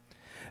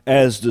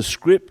 as the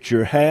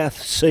scripture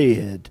hath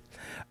said,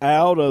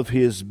 out of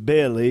his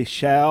belly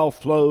shall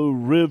flow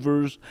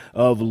rivers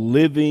of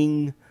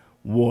living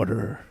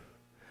water.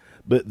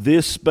 But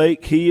this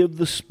spake he of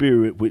the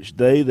Spirit, which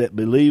they that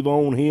believe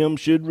on him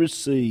should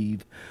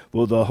receive,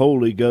 for the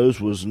Holy Ghost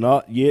was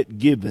not yet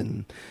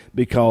given,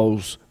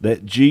 because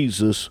that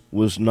Jesus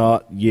was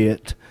not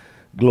yet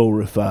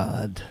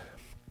glorified.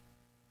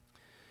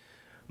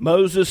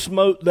 Moses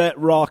smote that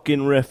rock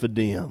in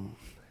Rephidim.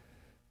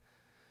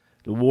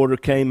 The water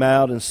came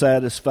out and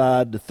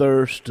satisfied the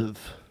thirst of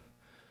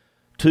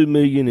 2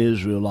 million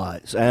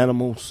Israelites,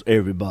 animals,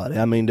 everybody.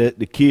 I mean, the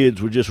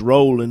kids were just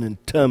rolling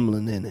and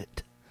tumbling in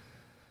it.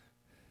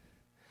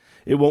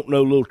 It wasn't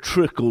no little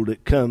trickle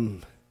that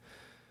come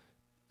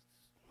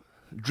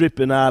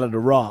dripping out of the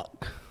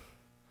rock.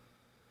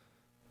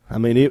 I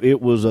mean,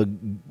 it was a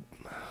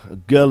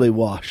gully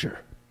washer.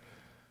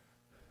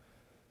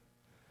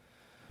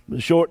 But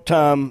a short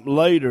time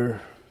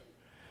later,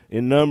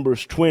 in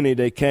Numbers 20,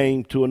 they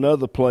came to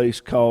another place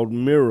called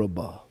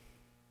Meribah.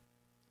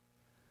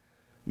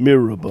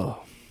 Meribah.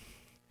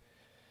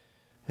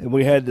 And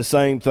we had the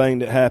same thing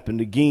that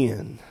happened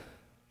again.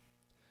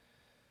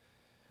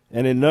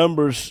 And in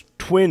Numbers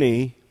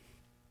 20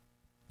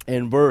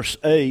 and verse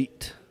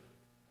 8,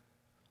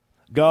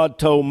 God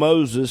told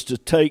Moses to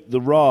take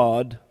the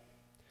rod,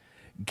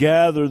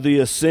 gather the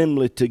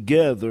assembly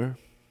together,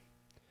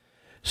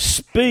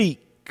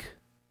 speak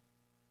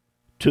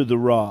to the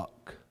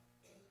rock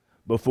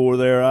before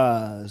their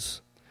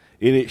eyes,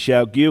 and it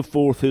shall give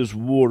forth his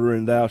water,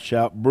 and thou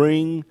shalt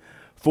bring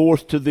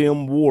forth to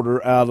them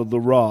water out of the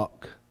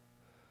rock.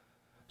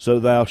 So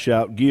thou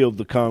shalt give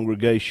the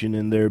congregation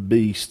and their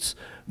beasts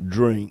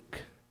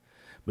drink.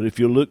 But if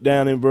you look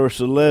down in verse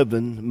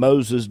 11,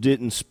 Moses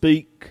didn't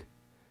speak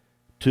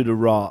to the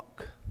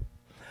rock.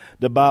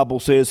 The Bible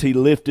says he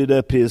lifted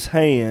up his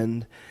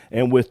hand,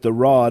 and with the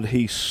rod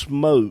he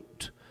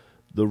smote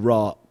the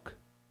rock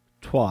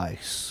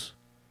twice.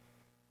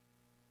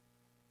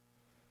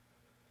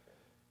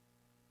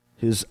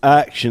 His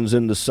actions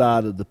in the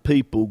sight of the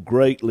people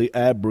greatly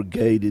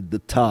abrogated the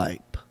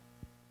type.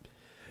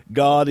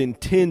 God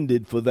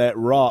intended for that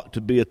rock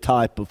to be a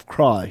type of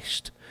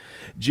Christ.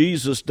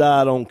 Jesus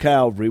died on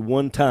Calvary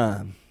one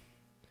time.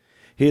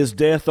 His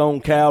death on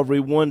Calvary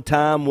one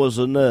time was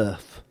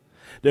enough.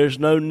 There's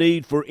no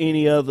need for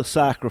any other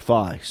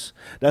sacrifice.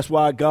 That's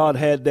why God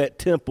had that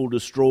temple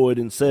destroyed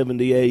in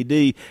 70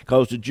 A.D.,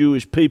 because the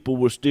Jewish people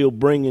were still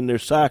bringing their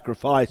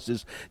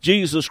sacrifices.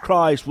 Jesus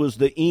Christ was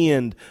the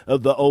end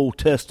of the Old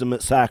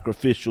Testament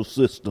sacrificial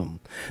system.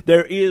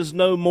 There is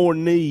no more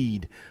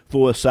need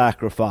for a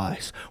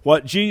sacrifice.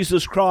 What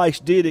Jesus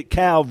Christ did at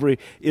Calvary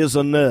is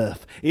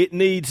enough. It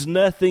needs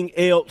nothing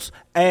else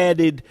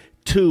added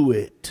to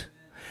it.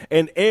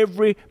 And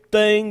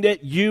everything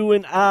that you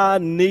and I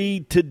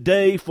need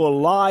today for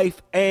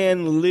life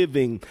and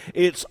living,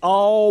 it's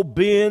all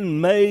been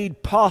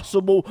made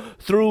possible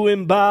through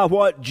and by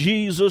what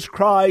Jesus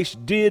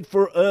Christ did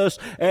for us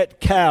at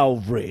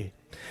Calvary.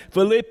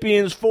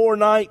 Philippians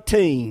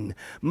 4:19,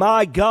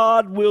 my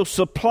God will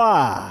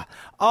supply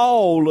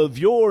all of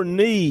your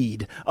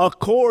need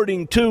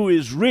according to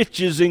his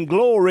riches and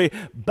glory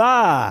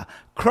by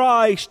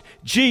Christ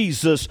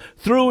Jesus,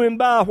 through and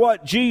by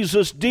what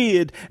Jesus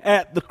did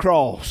at the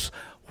cross.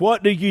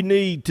 What do you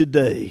need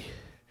today?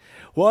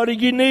 What do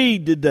you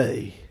need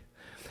today?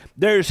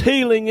 There's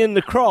healing in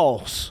the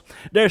cross.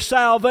 There's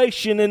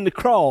salvation in the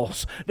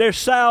cross. There's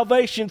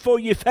salvation for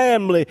your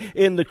family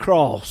in the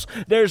cross.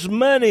 There's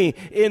money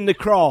in the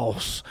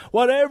cross.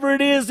 Whatever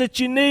it is that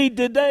you need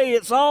today,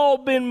 it's all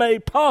been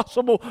made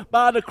possible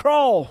by the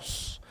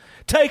cross.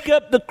 Take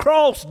up the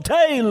cross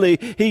daily,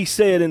 he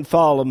said, and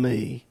follow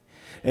me,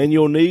 and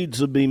your needs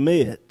will be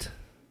met.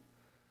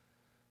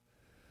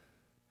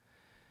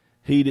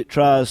 He that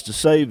tries to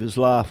save his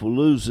life will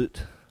lose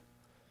it.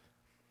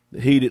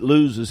 He that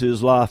loses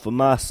his life for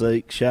my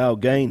sake shall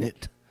gain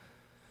it,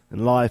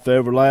 and life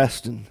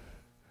everlasting.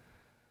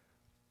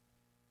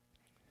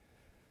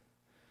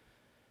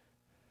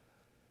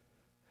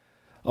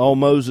 All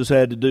Moses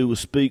had to do was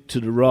speak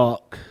to the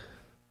rock.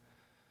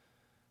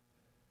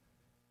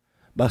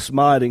 By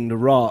smiting the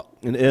rock,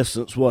 in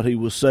essence, what he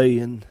was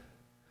saying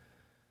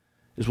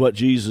is what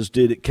Jesus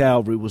did at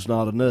Calvary was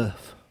not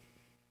enough,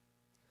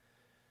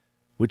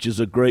 which is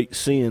a great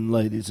sin,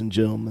 ladies and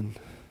gentlemen.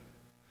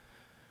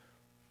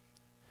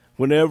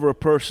 Whenever a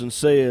person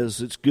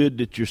says it's good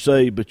that you're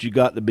saved, but you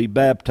got to be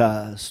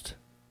baptized,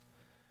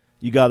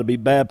 you got to be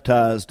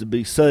baptized to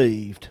be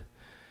saved.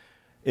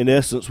 In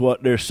essence,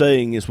 what they're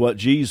saying is what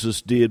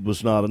Jesus did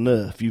was not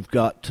enough. You've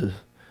got to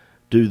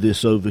do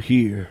this over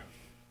here.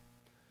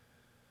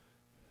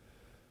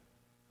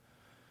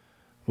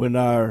 When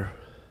our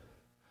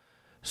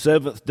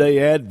Seventh-day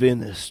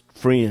Adventist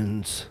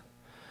friends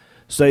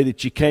say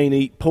that you can't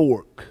eat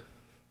pork,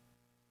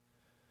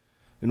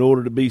 in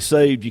order to be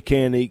saved, you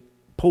can't eat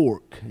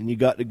pork, and you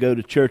got to go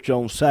to church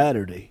on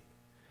Saturday.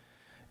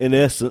 In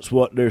essence,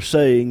 what they're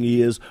saying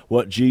is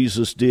what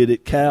Jesus did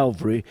at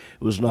Calvary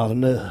was not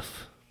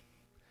enough.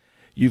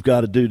 You've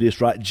got to do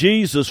this right.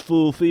 Jesus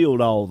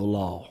fulfilled all the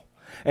law.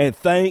 And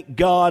thank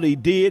God he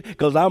did,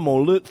 because I'm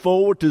going to look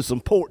forward to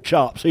some pork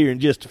chops here in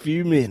just a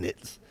few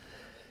minutes.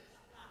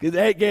 Can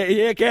I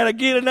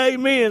get an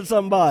amen,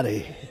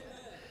 somebody?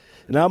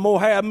 And I'm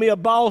going to have me a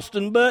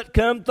Boston butt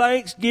come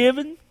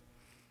Thanksgiving.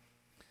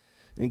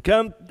 And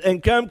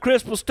come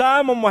Christmas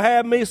time, I'm going to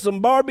have me some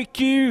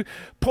barbecue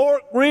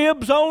pork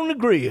ribs on the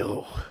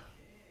grill.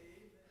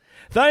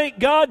 Thank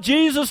God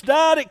Jesus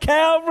died at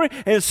Calvary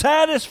and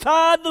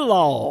satisfied the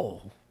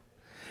law.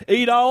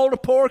 Eat all the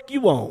pork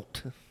you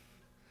want.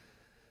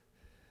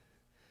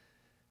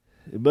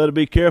 You better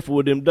be careful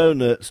with them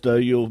donuts, though.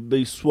 You'll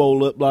be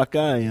swole up like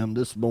I am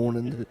this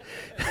morning.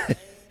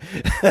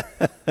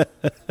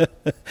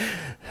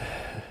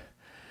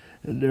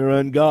 And they're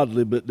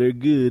ungodly, but they're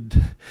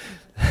good.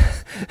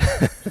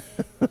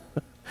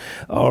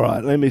 All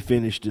right, let me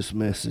finish this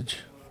message.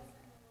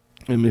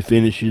 Let me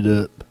finish it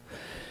up.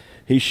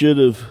 He should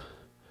have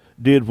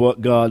did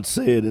what God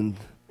said and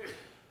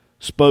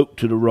spoke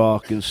to the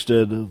rock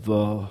instead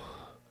of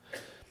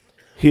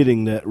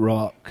hitting that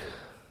rock.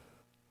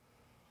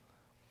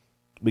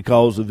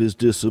 Because of his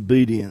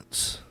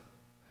disobedience,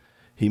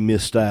 he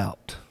missed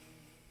out.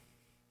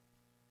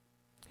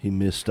 He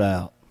missed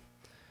out.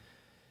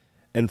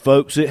 And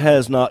folks, it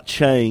has not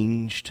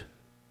changed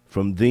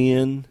from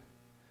then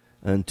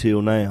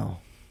until now.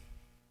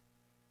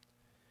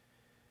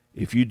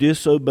 If you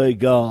disobey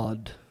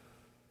God,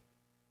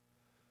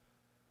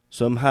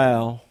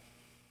 somehow,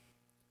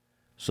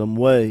 some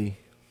way,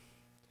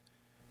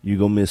 you're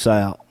going to miss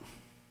out.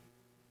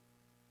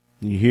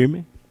 You hear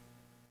me?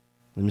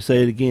 Let me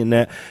say it again.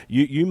 Now,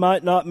 you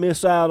might not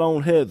miss out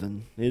on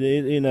heaven.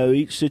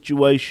 Each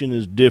situation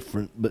is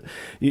different, but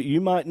you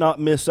might not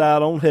miss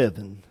out on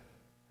heaven.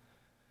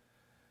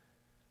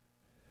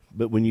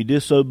 But when you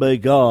disobey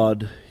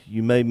God,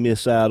 you may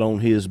miss out on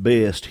his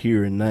best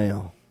here and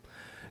now.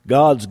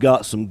 God's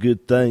got some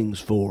good things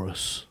for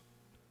us.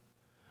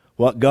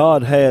 What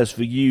God has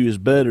for you is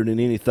better than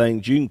anything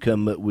you can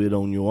come up with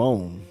on your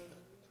own.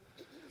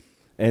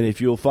 And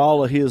if you'll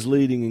follow his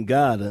leading and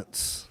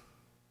guidance,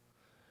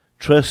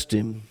 trust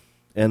him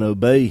and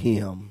obey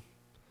him,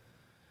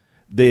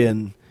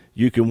 then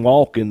you can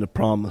walk in the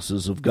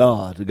promises of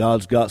God.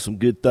 God's got some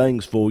good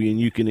things for you,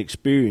 and you can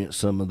experience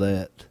some of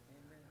that.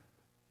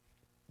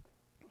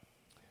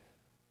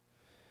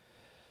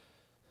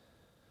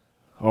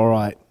 All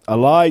right.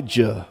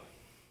 Elijah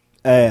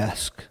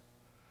asked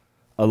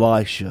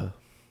Elisha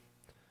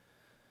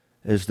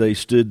as they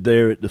stood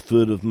there at the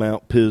foot of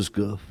Mount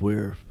Pisgah,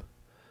 where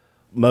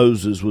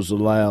Moses was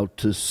allowed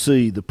to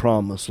see the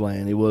promised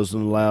land. He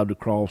wasn't allowed to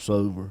cross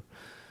over.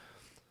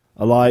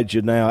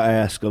 Elijah now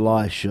asked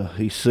Elisha,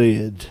 he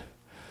said,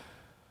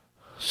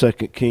 2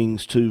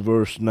 Kings 2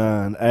 verse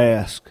 9,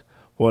 ask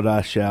what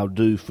I shall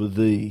do for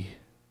thee.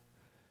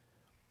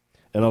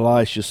 And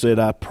Elisha said,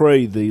 I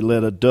pray thee,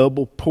 let a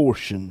double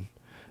portion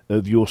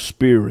of your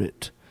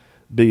spirit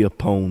be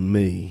upon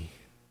me.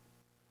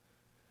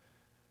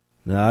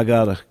 Now I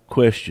got a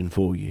question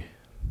for you.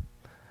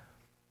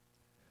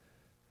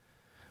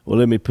 Well,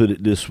 let me put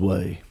it this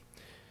way.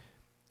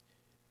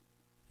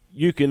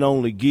 You can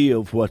only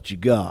give what you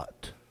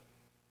got.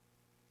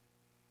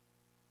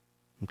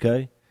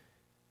 Okay?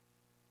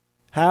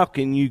 How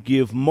can you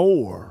give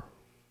more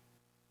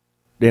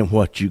than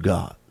what you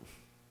got?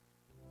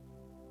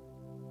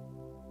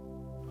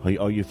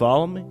 Are you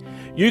following me?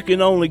 You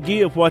can only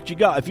give what you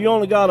got. If you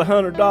only got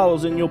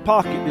 $100 in your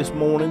pocket this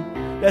morning,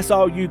 that's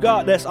all you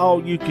got. That's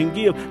all you can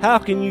give. How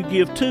can you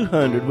give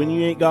 200 when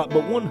you ain't got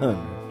but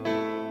 100?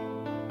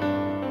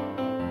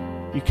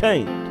 You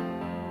can't.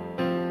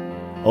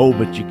 Oh,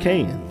 but you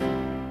can.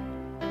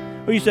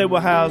 Well, you say,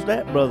 well, how's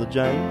that, Brother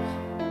James?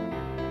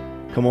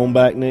 Come on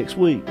back next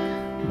week,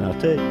 and I'll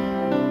tell you.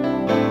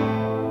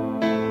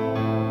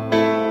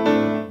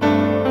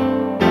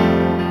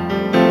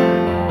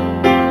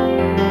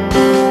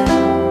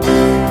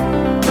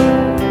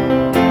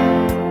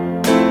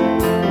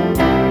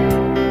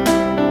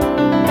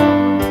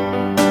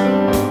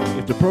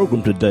 The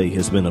program today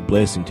has been a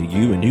blessing to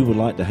you, and you would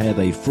like to have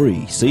a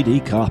free CD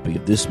copy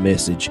of this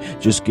message,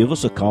 just give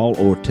us a call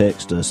or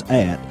text us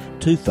at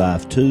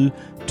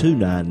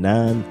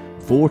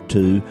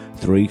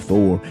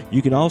 252-299-4234.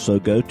 You can also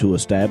go to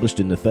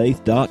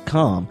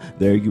establishedinthefaith.com.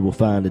 There you will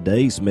find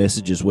today's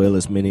message as well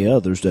as many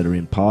others that are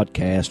in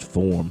podcast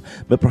form.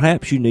 But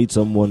perhaps you need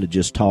someone to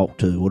just talk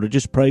to or to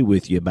just pray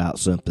with you about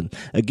something.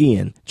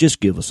 Again,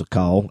 just give us a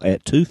call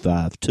at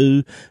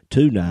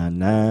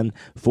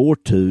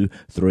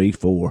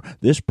 252-299-4234.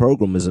 This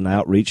program is an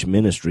outreach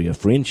ministry of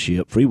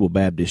Friendship Free Will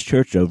Baptist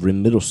Church over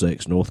in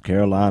Middlesex, North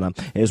Carolina.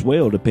 As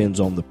well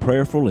depends on the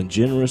prayerful and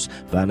generous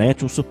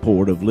financial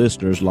support of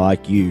listeners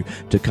like you.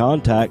 To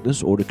contact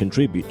us or to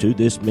contribute to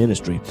this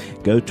ministry,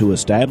 go to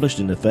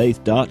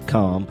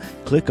establishedinthefaith.com,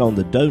 click on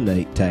the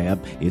Donate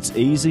tab. It's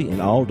easy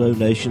and all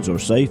donations are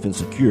safe and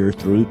secure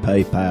through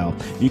PayPal.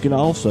 You can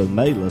also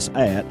mail us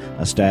at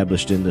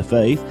Established in the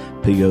Faith,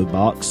 P.O.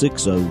 Box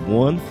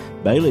 601,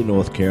 Bailey,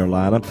 North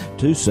Carolina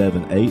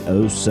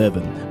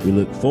 27807. We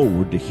look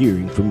forward to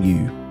hearing from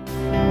you.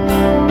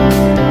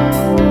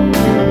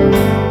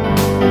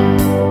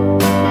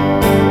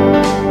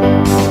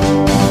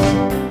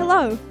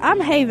 I'm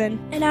Haven.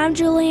 And I'm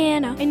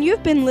Juliana. And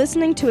you've been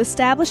listening to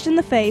Established in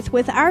the Faith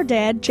with our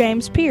dad,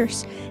 James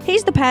Pierce.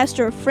 He's the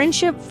pastor of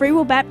Friendship Free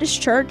Will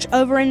Baptist Church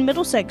over in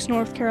Middlesex,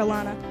 North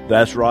Carolina.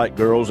 That's right,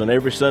 girls. And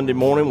every Sunday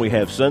morning we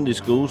have Sunday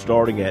school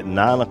starting at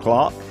 9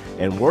 o'clock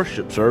and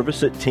worship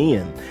service at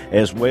 10,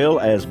 as well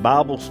as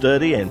Bible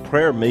study and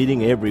prayer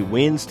meeting every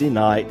Wednesday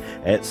night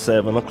at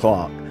 7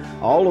 o'clock.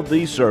 All of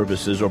these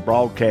services are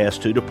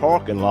broadcast to the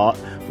parking lot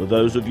for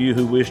those of you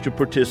who wish to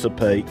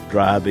participate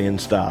drive-in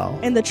style.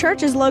 And the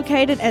church is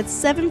located at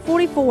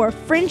 744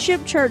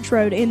 Friendship Church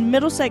Road in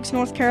Middlesex,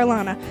 North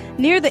Carolina,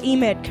 near the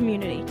EMED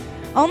community.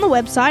 On the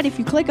website, if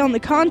you click on the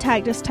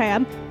Contact Us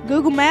tab,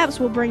 Google Maps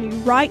will bring you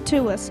right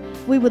to us.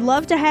 We would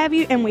love to have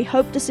you, and we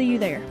hope to see you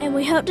there. And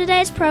we hope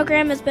today's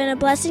program has been a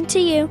blessing to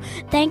you.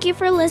 Thank you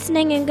for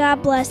listening, and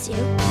God bless you.